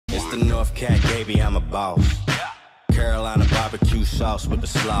the North Cat, baby, I'm a boss. Carolina barbecue sauce with the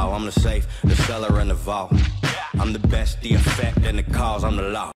slaw. I'm the safe, the cellar, and the vault. I'm the best, the effect, and the cause. I'm the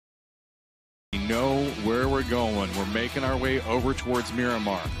law. We know where we're going. We're making our way over towards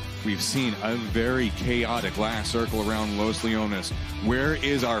Miramar. We've seen a very chaotic last circle around Los Leones. Where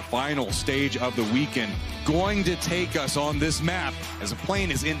is our final stage of the weekend going to take us on this map as a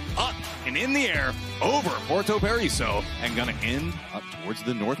plane is up and in the air over Puerto Paraiso and gonna end up towards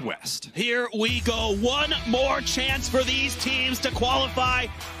the northwest? Here we go. One more chance for these teams to qualify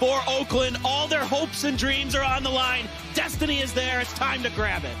for Oakland. All their hopes and dreams are on the line. Destiny is there. It's time to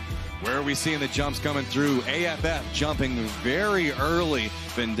grab it. Where are we seeing the jumps coming through? AFF jumping very early.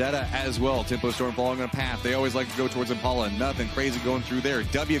 Vendetta as well. Tempo Storm following a path. They always like to go towards Impala. Nothing crazy going through there.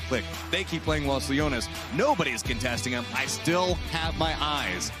 W-Click. They keep playing Los Leones. Nobody's contesting them. I still have my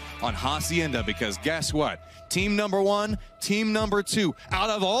eyes on Hacienda because guess what? Team number 1, team number 2. Out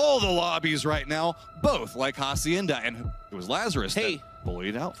of all the lobbies right now, both like Hacienda. And it was Lazarus that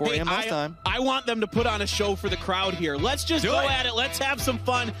bullied out 4 a.m. last time. I want them to put on a show for the crowd here. Let's just go at it. Let's have some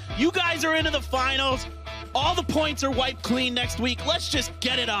fun. You guys are into the finals. All the points are wiped clean next week. Let's just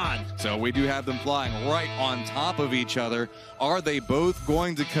get it on. So we do have them flying right on top of each other. Are they both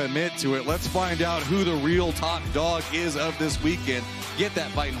going to commit to it? Let's find out who the real top dog is of this weekend. Get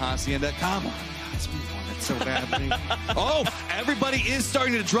that fight in Hacienda. Come on, guys. We want it so badly. Oh, everybody is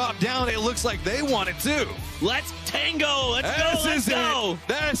starting to drop down. It looks like they want it too. Let's tango. Let's go.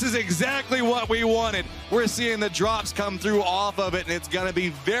 This is exactly what we wanted. We're seeing the drops come through off of it, and it's going to be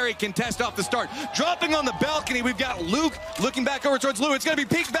very contested off the start. Dropping on the balcony, we've got Luke looking back over towards Lou. It's going to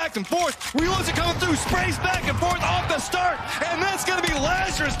be peeked back and forth. Reloads are coming through, sprays back and forth off the start, and that's going to be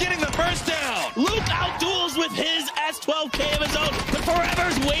Lazarus getting the first down. Luke outduels with his S12K of his own, but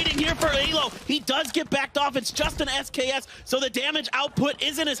Forever's waiting here for Elo. He does get backed off. It's just an SKS, so the damage output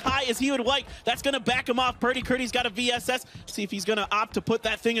isn't as high as he would like. That's going to back him off. Purdy Curdy's got a VSS. See if he's going to opt to put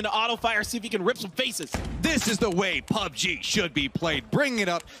that thing into auto fire, see if he can rip some faces. This is the way PUBG should be played. Bring it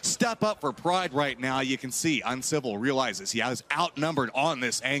up, step up for pride right now. You can see Uncivil realizes he is outnumbered on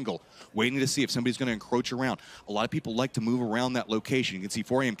this angle, waiting to see if somebody's going to encroach around. A lot of people like to move around that location. You can see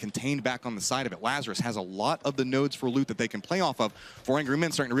 4AM contained back on the side of it. Lazarus has a lot of the nodes for loot that they can play off of. 4 Angry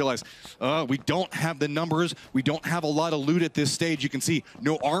Men starting to realize, we don't have the numbers. We don't have a lot of loot at this stage. You can see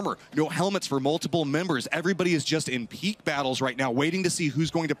no armor, no helmets for multiple members. Everybody is just in peak battles right now, waiting to see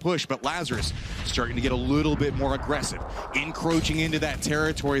who's going to push. But Lazarus starting to get a little bit more aggressive, encroaching into that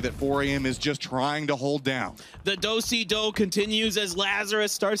territory that 4AM is just trying to hold down. The do-si-do continues as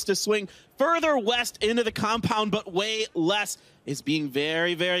Lazarus starts to swing further west into the compound, but way less. Is being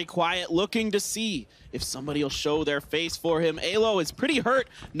very, very quiet, looking to see if somebody will show their face for him. Alo is pretty hurt.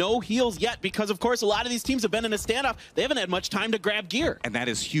 No heals yet because, of course, a lot of these teams have been in a standoff. They haven't had much time to grab gear. And that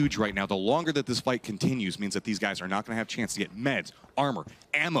is huge right now. The longer that this fight continues means that these guys are not going to have a chance to get meds, armor,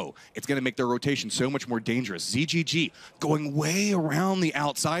 ammo. It's going to make their rotation so much more dangerous. ZGG going way around the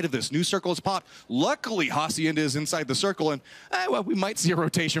outside of this. New circle has popped. Luckily, Hacienda is inside the circle, and well, we might see a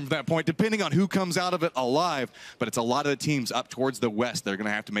rotation from that point, depending on who comes out of it alive. But it's a lot of the teams up towards the west. They're going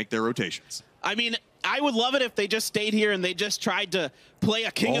to have to make their rotations. I mean, I would love it if they just stayed here and they just tried to play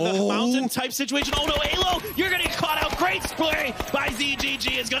a King of the Mountain type situation. Oh no, Alo, you're gonna get caught out. Great spray by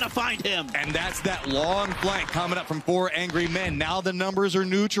ZGG is gonna find him. And that's that long flank coming up from 4 Angry Men. Now the numbers are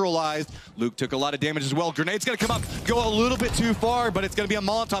neutralized. Luke took a lot of damage as well. Grenade's gonna come up, go a little bit too far, but it's gonna be a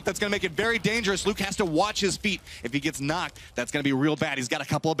Molotov that's gonna make it very dangerous. Luke has to watch his feet. If he gets knocked, that's gonna be real bad. He's got a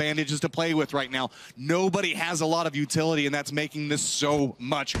couple of bandages to play with right now. Nobody has a lot of utility, and that's making this so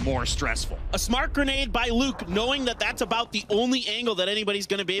much more stressful. A smart grenade by Luke, knowing that that's about the only angle that anybody's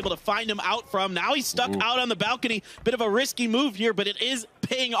going to be able to find him out from. Now he's stuck out on the balcony. Bit of a risky move here, but it is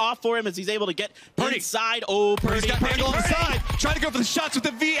paying off for him as he's able to get inside. Oh, Purdy's got Purdy on the side. Trying to go for the shots with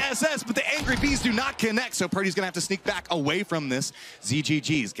the VSS, but the Angry Bees do not connect, so Purdy's going to have to sneak back away from this.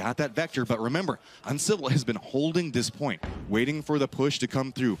 ZGG's got that vector, but remember, Uncivil has been holding this point, waiting for the push to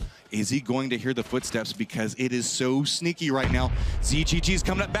come through. Is he going to hear the footsteps? Because it is so sneaky right now. ZGG's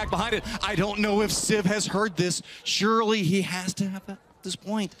coming up back behind it. I don't know if Civ has heard this. Surely he has to have that at this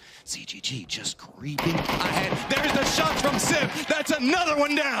point. ZGG just creeping ahead. There's the shot from Civ. That's another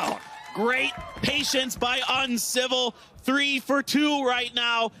one down. Great patience by Uncivil. 3 for 2 right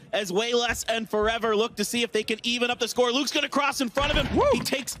now as Wayless and Forever look to see if they can even up the score. Luke's going to cross in front of him. Woo! He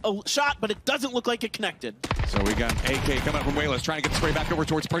takes a shot, but it doesn't look like it connected. So we got AK coming up from Wayless, trying to get the spray back over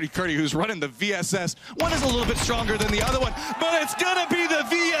towards Purdy Curdy, who's running the VSS. One is a little bit stronger than the other one, but it's going to be the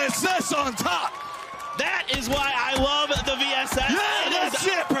VSS on top. That is why I love the VSS. Yeah, that's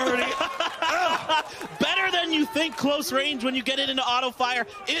it, Purdy. Better than you think close range when you get it into auto fire.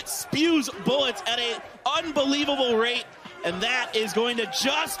 It spews bullets at an unbelievable rate, and that is going to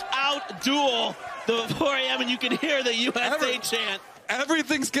just out-duel the 4 AM, and you can hear the USA chant.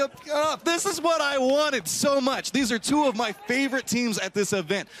 Everything's kept up. This is what I wanted so much. These are two of my favorite teams at this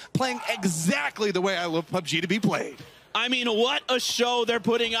event, playing exactly the way I love PUBG to be played. I mean, what a show they're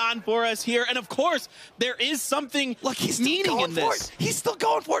putting on for us here. And of course, there is something meaning in this. He's still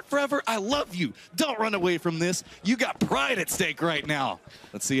going for it forever. I love you. Don't run away from this. You got pride at stake right now.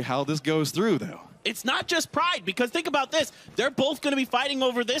 Let's see how this goes through, though. It's not just pride, because think about this. They're both going to be fighting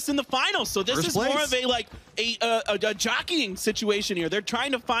over this in the finals. So this is more of a jockeying situation here. They're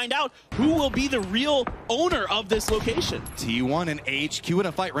trying to find out who will be the real owner of this location. T1 and HQ in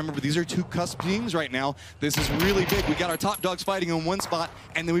a fight. Remember, these are two cusp teams right now. This is really big. We got our top dogs fighting in one spot,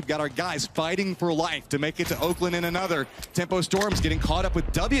 and then we've got our guys fighting for life to make it to Oakland in another. Tempo Storm's getting caught up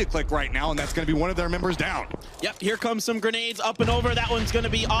with W-Click right now, and that's going to be one of their members down. Yep, here comes some grenades up and over. That one's going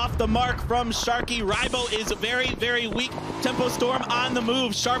to be off the mark from Sharky. Rybo is very, very weak. Tempo Storm on the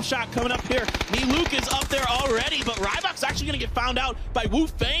move. Sharp shot coming up here. Luke is up there already, but Rybok's actually going to get found out by Wu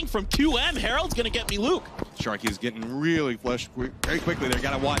Fang from QM. Harold's going to get Luke. Sharky is getting really flushed very quickly. They've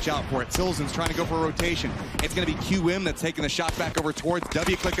got to watch out for it. Silzen's trying to go for a rotation. It's going to be QM that's taking the shot back over towards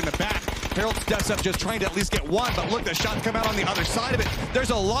W-Click in the back. Harold steps up just trying to at least get one, but look, the shots come out on the other side of it. There's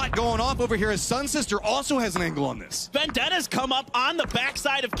a lot going off over here as Sun Sister also has an angle on this. Vendetta's come up on the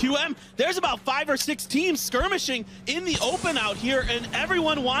backside of QM. There's about 5 or 6 teams skirmishing in the open out here, and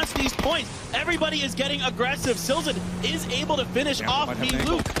everyone wants these points. Everybody is getting aggressive. Silzen is able to finish off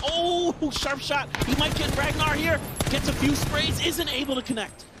Luke. Oh, sharp shot. He might get Ragnar here. Gets a few sprays, isn't able to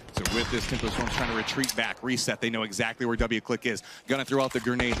connect. So with this, Tempo Storm's trying to retreat back, reset. They know exactly where W-Click is. Gonna throw out the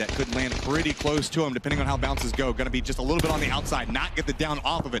grenade that could land pretty close to him, depending on how bounces go. Gonna be just a little bit on the outside, not get the down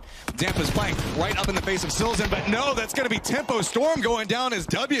off of it. Zampa's playing right up in the face of Silzen, but no, that's gonna be Tempo Storm going down as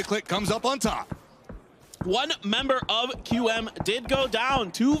W-Click comes up on top. One member of QM did go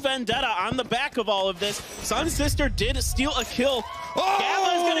down to Vendetta on the back of all of this. Sun Sister did steal a kill. Oh!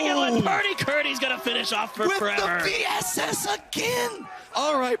 Gabba's gonna get lit. Purdy Curdy's gonna finish off for forever. With the VSS again!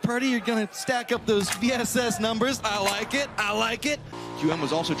 All right, Purdy, you're gonna stack up those VSS numbers. I like it, I like it. QM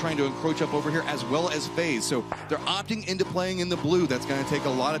was also trying to encroach up over here as well as FaZe, so they're opting into playing in the blue. That's gonna take a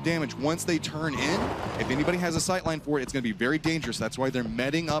lot of damage. Once they turn in, if anybody has a sightline for it, it's gonna be very dangerous. That's why they're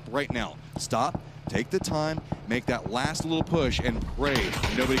medding up right now. Stop. Take the time, make that last little push, and pray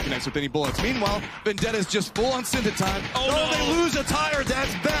nobody connects with any bullets. Meanwhile, Vendetta's just full on Synth time. Oh, no. They lose a tire.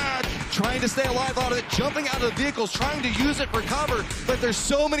 That's bad. Trying to stay alive out of it, jumping out of the vehicles, trying to use it for cover, but there's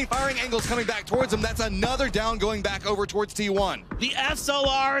so many firing angles coming back towards them. That's another down going back over towards T1. The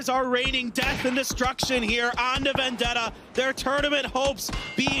SLRs are raining death and destruction here onto Vendetta. Their tournament hopes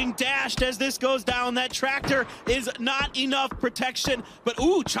being dashed as this goes down. That tractor is not enough protection, but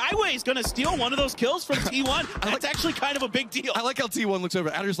ooh, Chaiwei is gonna steal one of those kills from T1. That's actually kind of a big deal. I like how T1 looks over.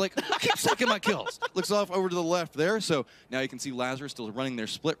 Adder's like, keep sucking my kills. Looks off over to the left there. So now you can see Lazarus still running their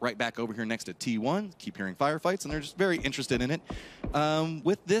split right back over here next to T1. Keep hearing firefights, and they're just very interested in it.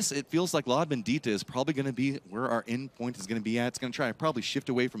 With this, it feels like La Bendita is probably going to be where our end point is going to be at. It's going to try to probably shift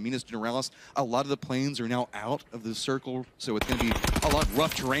away from Minas Generalis. A lot of the planes are now out of the circle, so it's going to be a lot of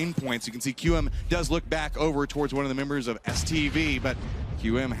rough terrain points. You can see QM does look back over towards one of the members of STV, but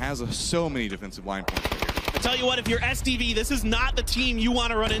QM has so many defensive line points right here. I tell you what, if you're STV, this is not the team you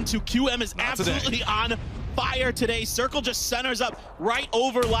want to run into. QM is absolutely on fire today. Circle just centers up right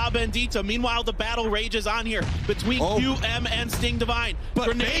over La Bendita. Meanwhile, the battle rages on here between QM and Sting Divine.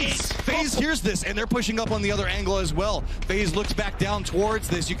 But FaZe hears this, and they're pushing up on the other angle as well. FaZe looks back down towards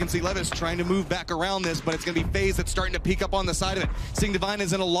this. You can see Levis trying to move back around this, but it's going to be FaZe that's starting to peek up on the side of it. Sting Divine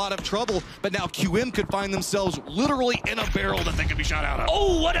is in a lot of trouble, but now QM could find themselves literally in a barrel that they could be shot out of.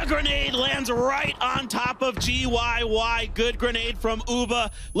 Oh, what a grenade lands right on top of GYY. Good grenade from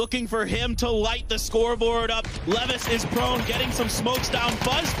Ubah, looking for him to light the scoreboard up. Levis is prone, getting some smokes down.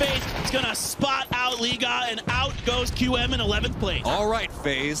 Fuzzface is gonna spot out Liga, and out goes QM in 11th place. All right,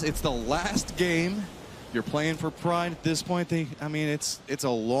 FaZe, it's the last game. You're playing for pride at this point. I mean, it's a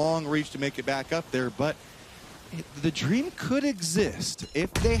long reach to make it back up there, but the dream could exist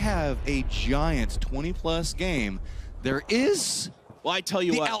if they have a giant 20-plus game. There is Well, I tell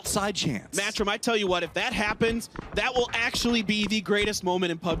you what, outside chance. Matchroom, I tell you what, if that happens, that will actually be the greatest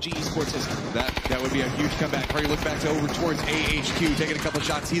moment in PUBG esports history. That would be a huge comeback. Probably look back over towards AHQ, taking a couple of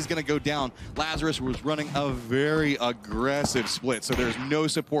shots. He's going to go down. Lazarus was running a very aggressive split, so there's no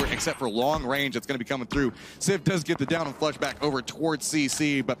support except for long range that's going to be coming through. Civ does get the down and flush back over towards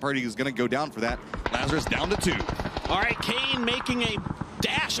CC, but Purdy is going to go down for that. Lazarus down to 2. All right, Kane making a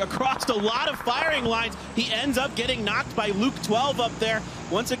dash across a lot of firing lines. He ends up getting knocked by Luke 12 up there.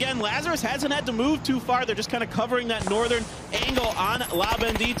 Once again, Lazarus hasn't had to move too far. They're just kind of covering that northern angle on La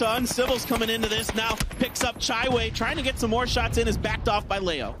Bendita. Uncivil's coming into this now. Picks up Chaiwei, trying to get some more shots in, is backed off by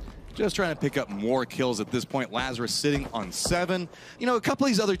Leo. Just trying to pick up more kills at this point. Lazarus sitting on 7. You know, a couple of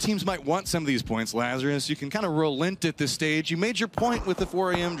these other teams might want some of these points, Lazarus. You can kind of relent at this stage. You made your point with the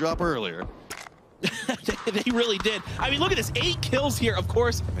 4 a.m. drop earlier. They really did. I mean, look at this, 8 kills here. Of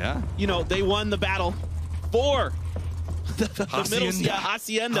course, yeah. You know, they won the battle for the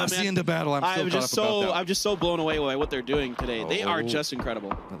Hacienda battle. I'm just so blown away by what they're doing today. They are just incredible.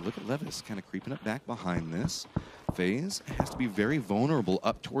 But look at Levis kind of creeping up back behind this. FaZe has to be very vulnerable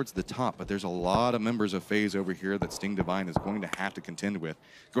up towards the top, but there's a lot of members of FaZe over here that Sting Divine is going to have to contend with.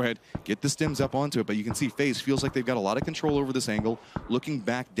 Go ahead, get the stems up onto it, but you can see FaZe feels like they've got a lot of control over this angle, looking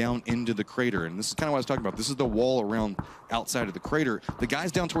back down into the crater. And this is kind of what I was talking about. This is the wall around outside of the crater. The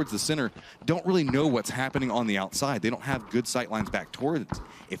guys down towards the center don't really know what's happening on the outside. They don't have good sight lines back towards.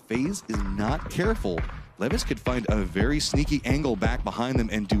 If FaZe is not careful, Levis could find a very sneaky angle back behind them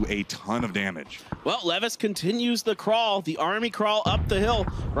and do a ton of damage. Well, Levis continues the crawl, the army crawl up the hill.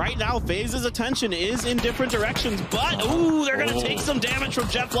 Right now, FaZe's attention is in different directions, but ooh, they're gonna take some damage from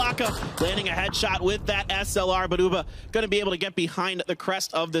Jeff Laka, landing a headshot with that SLR, but ubah gonna be able to get behind the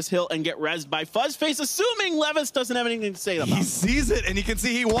crest of this hill and get rezzed by Fuzzface, assuming Levis doesn't have anything to say about it. He sees it, and you can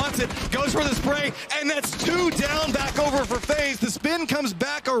see he wants it, goes for the spray, and that's 2 down back over for FaZe. The spin comes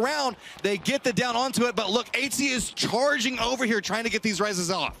back around. They get the down onto it, but look, Aitzy is charging over here trying to get these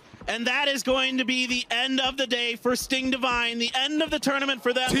rezzes off. And that is going to be the end of the day for Sting Divine, the end of the tournament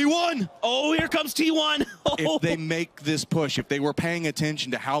for them. T1! Oh, here comes T1. If they make this push, if they were paying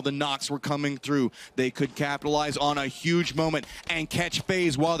attention to how the knocks were coming through, they could capitalize on a huge moment and catch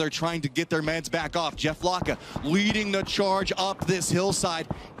FaZe while they're trying to get their meds back off. Jeff Laka leading the charge up this hillside.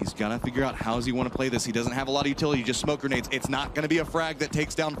 He's got to figure out how does he want to play this. He doesn't have a lot of utility, just smoke grenades. It's not going to be a frag that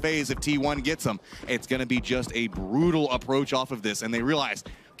takes down FaZe if T1 gets them. It's going to be just a brutal approach off of this, and they realize,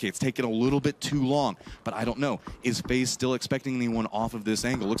 okay, it's taken a little bit too long, but I don't know. Is FaZe still expecting anyone off of this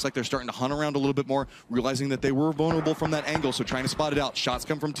angle? Looks like they're starting to hunt around a little bit more, realizing that they were vulnerable from that angle, so trying to spot it out. Shots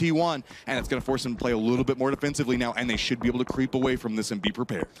come from T1, and it's going to force them to play a little bit more defensively now, and they should be able to creep away from this and be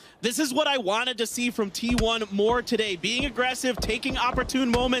prepared. This is what I wanted to see from T1 more today. Being aggressive, taking opportune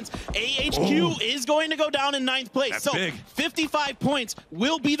moments. AHQ is going to go down in 9th place. That's so big. 55 points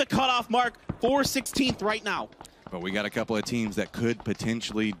will be the cutoff mark for 16th right now. But we got a couple of teams that could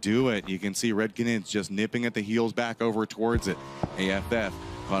potentially do it. You can see Red Canids just nipping at the heels back over towards it. AFF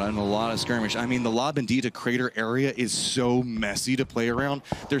caught on a lot of skirmish. I mean, the La Bendita crater area is so messy to play around.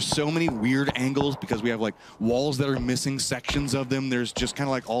 There's so many weird angles because we have like walls that are missing sections of them. There's just kind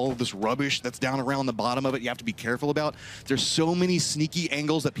of like all of this rubbish that's down around the bottom of it you have to be careful about. There's so many sneaky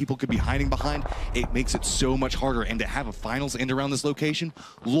angles that people could be hiding behind. It makes it so much harder. And to have a finals end around this location,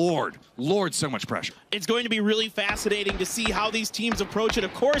 Lord, so much pressure. It's going to be really fascinating to see how these teams approach it.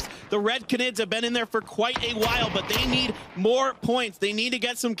 Of course, the Red Canids have been in there for quite a while, but they need more points. They need to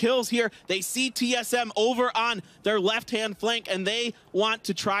get some kills here. They see TSM over on their left-hand flank, and they want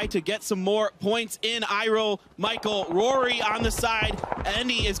to try to get some more points in. Iroh, Michael, Rory on the side.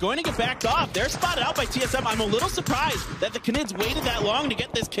 Andy is going to get backed off. They're spotted out by TSM. I'm a little surprised that the Canids waited that long to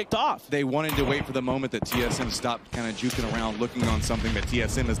get this kicked off. They wanted to wait for the moment that TSM stopped kind of juking around, looking on something, but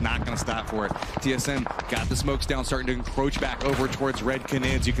TSM is not going to stop for it. TSM got the smokes down, starting to encroach back over towards Red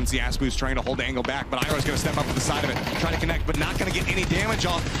Canids. You can see Aspu's trying to hold the angle back, but Iroh's going to step up to the side of it, try to connect, but not going to get any damage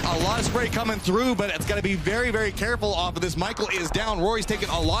off. A lot of spray coming through, but it's got to be very, very careful off of this. Michael is down. Rory's taking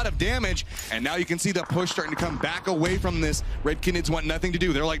a lot of damage, and now you can see the push starting to come back away from this. Red Canids want nothing to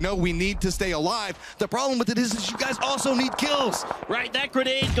do. They're like, no, we need to stay alive. The problem with it is you guys also need kills. Right, that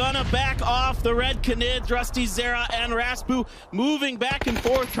grenade gonna back off the Red Canids. Rusty, Zera, and Raspu moving back and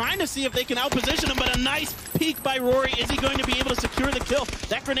forth, trying to see if they can outposition him, but a nice peek by Rory. Is he going to be able to secure the kill?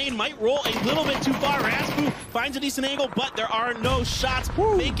 That grenade might roll a little bit too far. Raspu finds a decent angle, but there are no shots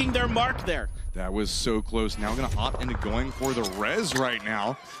making their mark there. That was so close. Now going to opt into going for the res right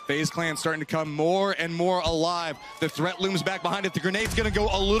now. FaZe Clan starting to come more and more alive. The threat looms back behind it. The grenade's going to go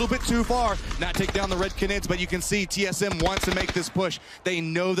a little bit too far. Not take down the Red Canids, but you can see TSM wants to make this push. They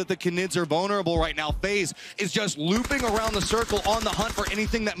know that the Canids are vulnerable right now. FaZe is just looping around the circle on the hunt for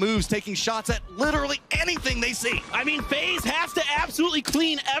anything that moves, taking shots at literally anything they see. I mean, FaZe has to absolutely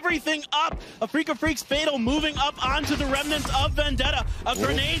clean everything up. A Freak of Freaks Fatal moving up onto the remnants of Vendetta. A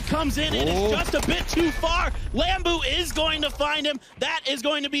grenade comes in and it's just a bit too far. Lambu is going to find him. That is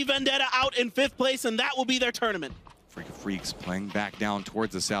going to be Vendetta out in 5th place, and that will be their tournament. Freak of Freaks playing back down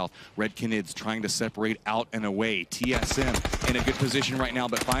towards the south. Red Canids trying to separate out and away. TSM in a good position right now,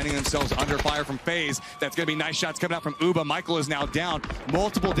 but finding themselves under fire from FaZe. That's going to be nice shots coming out from Ubah. Michael is now down.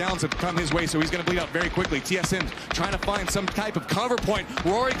 Multiple downs have come his way, so he's going to bleed out very quickly. TSM trying to find some type of cover point.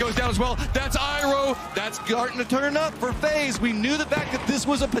 Rory goes down as well. That's Iroh. That's starting to turn up for FaZe. We knew the fact that this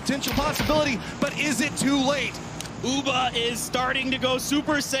was a potential possibility, but is it too late? Ubah is starting to go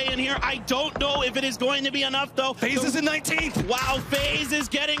Super Saiyan here. I don't know if it is going to be enough, though. FaZe is in 19th. Wow, FaZe is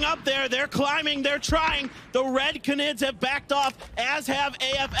getting up there. They're climbing. They're trying. The Red Canids have backed off, as have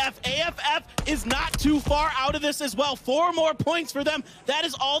AFF. AFF is not too far out of this as well. 4 more points for them. That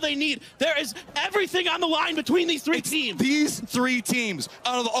is all they need. There is everything on the line between these three teams. These 3 teams,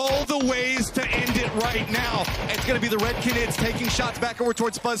 out of all the ways to end it right now, it's going to be the Red Canids taking shots back over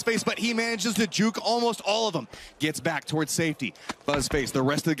towards Fuzzface, but he manages to juke almost all of them. Gets back towards safety. Fuzzface, the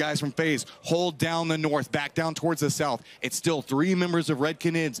rest of the guys from FaZe hold down the north, back down towards the south. It's still 3 members of Red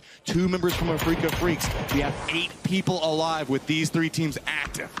Canids, 2 members from a Freak of Freaks. We have 8 people alive with these 3 teams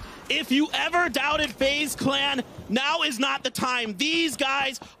active. If you ever doubted FaZe Clan, now is not the time. These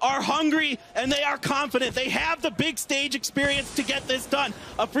guys are hungry and they are confident. They have the big stage experience to get this done.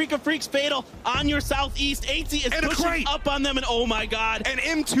 A Freak of Freaks fatal on your southeast. Aitzy is pushing up on them, and oh my god. And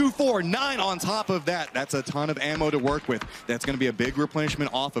M249 on top of that. That's a ton of ammo to work with. That's going to be a big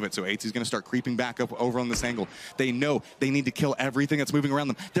replenishment off of it. So Aitzy's going to start creeping back up over on this angle. They know they need to kill everything that's moving around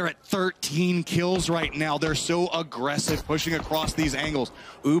them. They're at 13 kills right now. They're so aggressive pushing across these angles.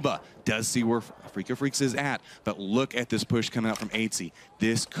 Ubah does see where Freak of Freaks is at, but look at this push coming out from Aitzy.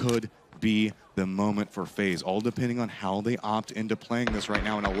 This could be the moment for FaZe, all depending on how they opt into playing this right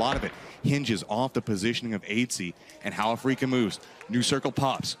now, and a lot of it hinges off the positioning of Aitzy and how a Freaka moves. New circle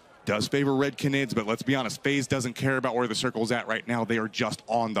pops. Does favor Red Canids, but let's be honest, FaZe doesn't care about where the circle's at right now. They are just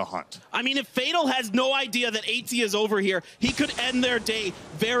on the hunt. I mean, if Fatal has no idea that Aitzy is over here, he could end their day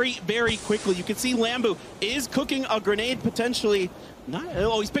very, very quickly. You can see Lambu is cooking a grenade potentially.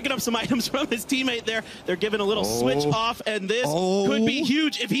 He's picking up some items from his teammate there. They're giving a little switch off, and this could be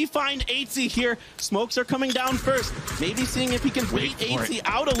huge. If he finds Aitzy here, smokes are coming down first. Maybe seeing if he can bait Aitzy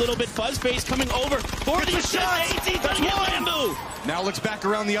out a little bit. Fuzzface coming over for the shot. Aitzy does get Lambu. Now looks back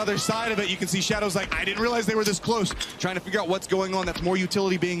around the other side of it. You can see Shadow's like, I didn't realize they were this close. Trying to figure out what's going on. That's more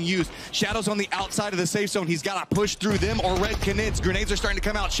utility being used. Shadow's on the outside of the safe zone. He's got to push through them or Red Canids. Grenades are starting to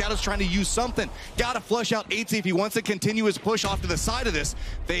come out. Shadow's trying to use something. Got to flush out Aitzy if he wants to continue his push off to the side of this.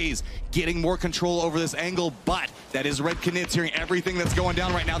 FaZe getting more control over this angle, but that is Red Canids hearing everything that's going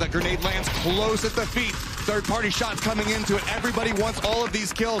down right now. That grenade lands close at the feet. Third-party shots coming into it. Everybody wants all of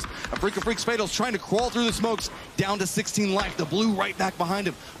these kills. A Freak of Freaks Fatal's trying to crawl through the smokes, down to 16 life. The blue right back behind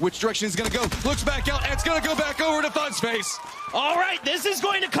him. Which direction is going to go? Looks back out, and it's going to go back over to Fuzzface. All right, this is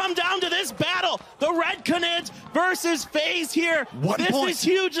going to come down to this battle. The Red Canids versus FaZe here. This is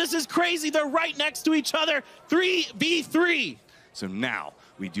huge. This is crazy. They're right next to each other. 3v3. So now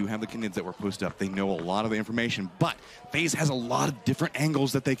we do have the Canids that were posted up. They know a lot of the information, but FaZe has a lot of different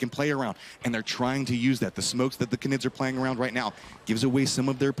angles that they can play around, and they're trying to use that. The smokes that the Canids are playing around right now gives away some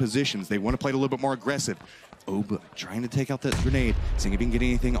of their positions. They want to play it a little bit more aggressive. But trying to take out that grenade, seeing if he can get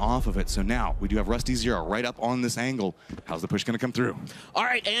anything off of it. So now we do have Rusty Zero right up on this angle. How's the push going to come through? All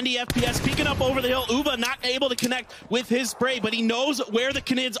right, Andy FPS peeking up over the hill. Ubah not able to connect with his spray, but he knows where the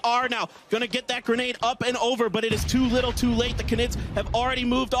Canids are now. Going to get that grenade up and over, but it is too little too late. The Canids have already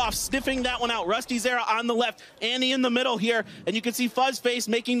moved off, sniffing that one out. Rusty Zero on the left, Andy in the middle here, and you can see Fuzzface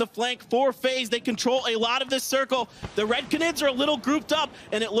making the flank for FaZe. They control a lot of this circle. The Red Canids are a little grouped up,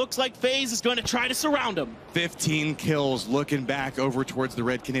 and it looks like FaZe is going to try to surround them. 15 kills looking back over towards the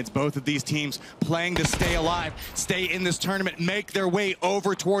Red Canids. Both of these teams playing to stay alive, stay in this tournament, make their way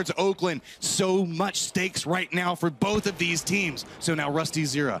over towards Oakland. So much stakes right now for both of these teams. So now Rusty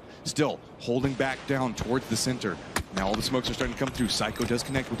Zero still holding back down towards the center. Now all the smokes are starting to come through. Psycho does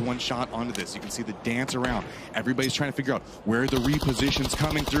connect with one shot onto this. You can see the dance around. Everybody's trying to figure out where the reposition's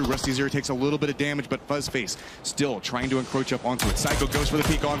coming through. Rusty Zero takes a little bit of damage, but Fuzzface still trying to encroach up onto it. Psycho goes for the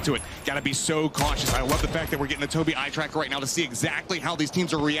peek onto it. Gotta be so cautious. I love the fact that we're getting the Toby eye tracker right now to see exactly how these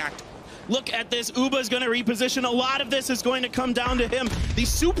teams are reacting. Look at this. Ubah is going to reposition. A lot of this is going to come down to him. The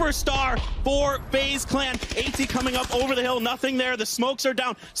superstar for FaZe Clan. Aitzy coming up over the hill. Nothing there. The smokes are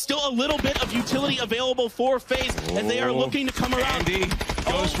down. Still a little bit of utility available for FaZe, and they are looking to come around. Andy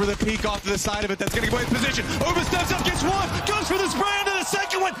goes for the peek off to the side of it. That's going to go in position. Ubah steps up, gets one. Goes for the spray into the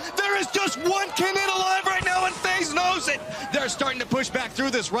second one. There is just one Canid alive right now, and FaZe knows it. They're starting to push back through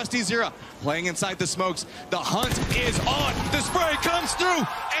this. Rusty Zero playing inside the smokes. The hunt is on. The spray comes through,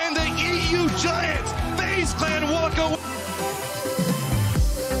 and the EU Giants, FaZe Clan walk away.